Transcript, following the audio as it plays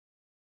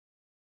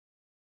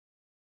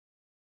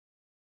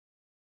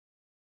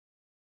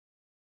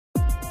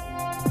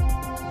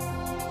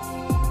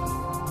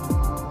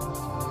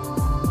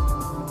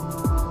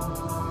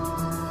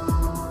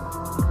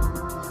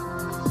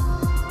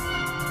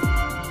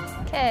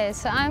Okay,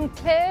 so I'm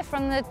Claire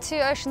from the Two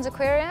Oceans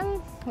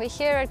Aquarium. We're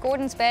here at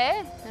Gordons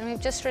Bay and we've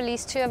just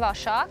released two of our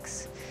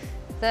sharks.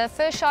 The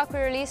first shark we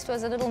released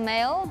was a little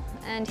male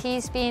and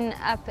he's been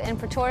up in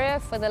Pretoria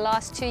for the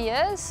last 2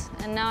 years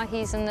and now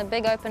he's in the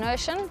big open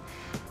ocean.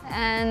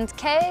 And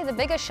Kay, the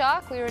bigger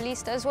shark, we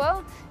released as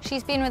well.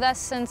 She's been with us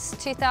since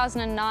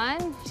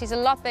 2009. She's a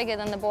lot bigger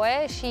than the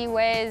boy. She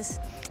weighs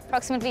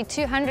approximately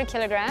 200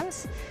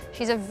 kilograms.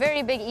 She's a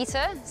very big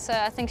eater, so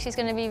I think she's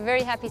going to be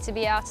very happy to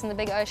be out in the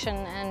big ocean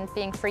and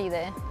being free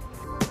there.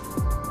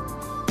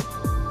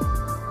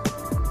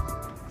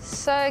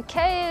 So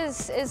Kay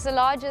is the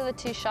larger of the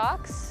two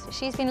sharks.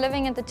 She's been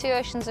living at the Two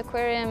Oceans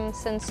Aquarium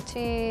since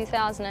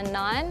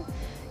 2009.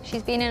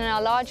 She's been in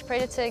our large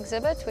predator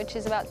exhibit, which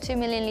is about 2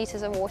 million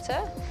litres of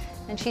water,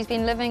 and she's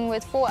been living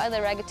with 4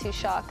 other ragged-tooth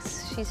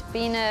sharks. She's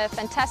been a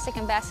fantastic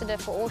ambassador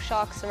for all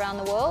sharks around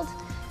the world,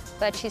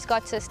 but she's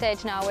got to a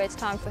stage now where it's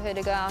time for her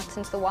to go out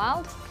into the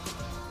wild.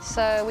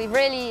 So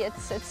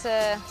it's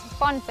a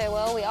fond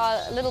farewell. We are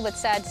a little bit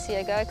sad to see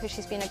her go because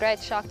she's been a great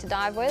shark to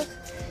dive with.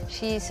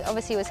 She's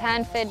obviously was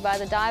hand-fed by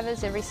the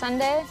divers every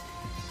Sunday,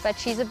 but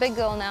she's a big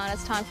girl now and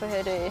it's time for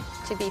her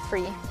to be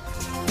free.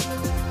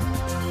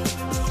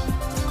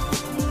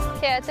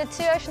 Here at the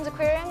Two Oceans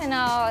Aquarium in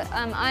our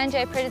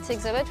I&J Predator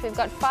Exhibit, we've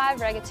got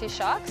 5 ragged-tooth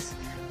sharks.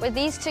 With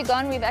these 2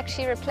 gone, we've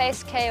actually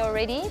replaced Kay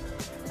already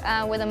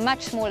with a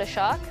much smaller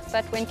shark.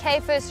 But when Kay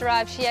first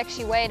arrived, she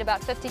actually weighed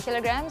about 50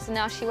 kilograms, and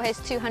now she weighs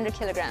 200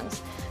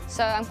 kilograms.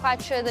 So I'm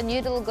quite sure the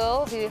new little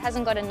girl, who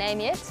hasn't got a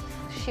name yet,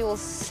 she will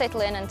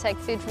settle in and take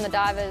food from the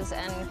divers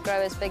and grow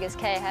as big as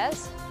Kay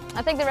has.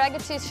 I think the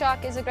ragged-tooth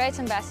shark is a great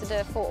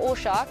ambassador for all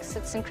sharks.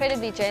 It's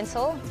incredibly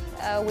gentle.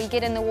 We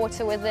get in the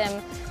water with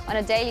them on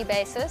a daily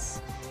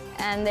basis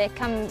and they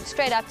come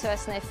straight up to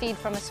us and they feed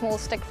from a small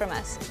stick from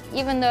us.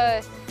 Even though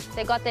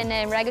they got their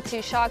name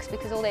ragged-tooth sharks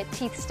because all their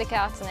teeth stick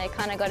out and they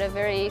kind of got a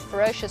very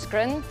ferocious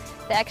grin,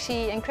 they're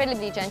actually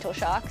incredibly gentle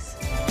sharks.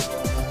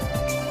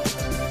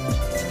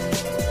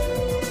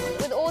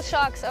 With all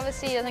sharks,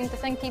 obviously, I think the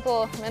thing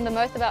people remember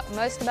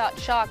most about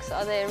sharks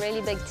are their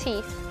really big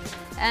teeth.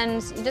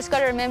 And you just got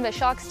to remember,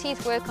 sharks'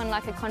 teeth work on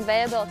like a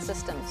conveyor belt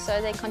system,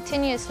 so they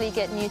continuously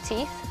get new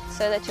teeth,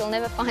 so that you'll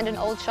never find an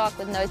old shark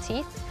with no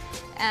teeth.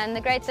 And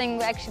the great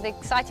thing, actually the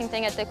exciting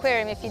thing at the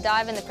aquarium, if you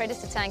dive in the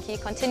predator tank, you're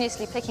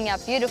continuously picking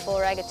up beautiful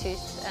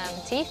ragged-tooth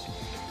teeth.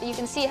 You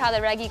can see how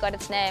the raggy got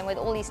its name with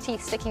all these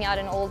teeth sticking out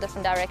in all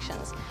different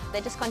directions.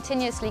 They just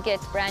continuously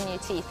get brand new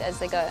teeth as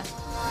they go.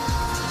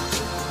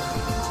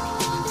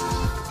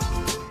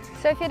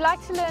 So if you'd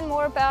like to learn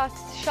more about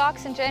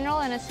sharks in general,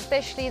 and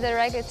especially the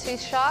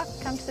ragged-tooth shark,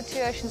 come to the Two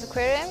Oceans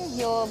Aquarium.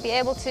 You'll be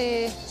able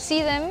to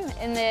see them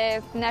in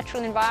their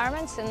natural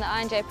environments in the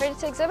I&J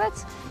Predator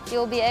exhibit.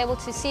 You'll be able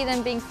to see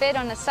them being fed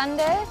on a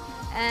Sunday,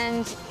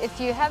 and if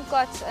you have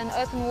got an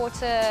open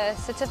water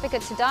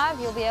certificate to dive,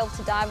 you'll be able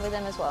to dive with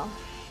them as well.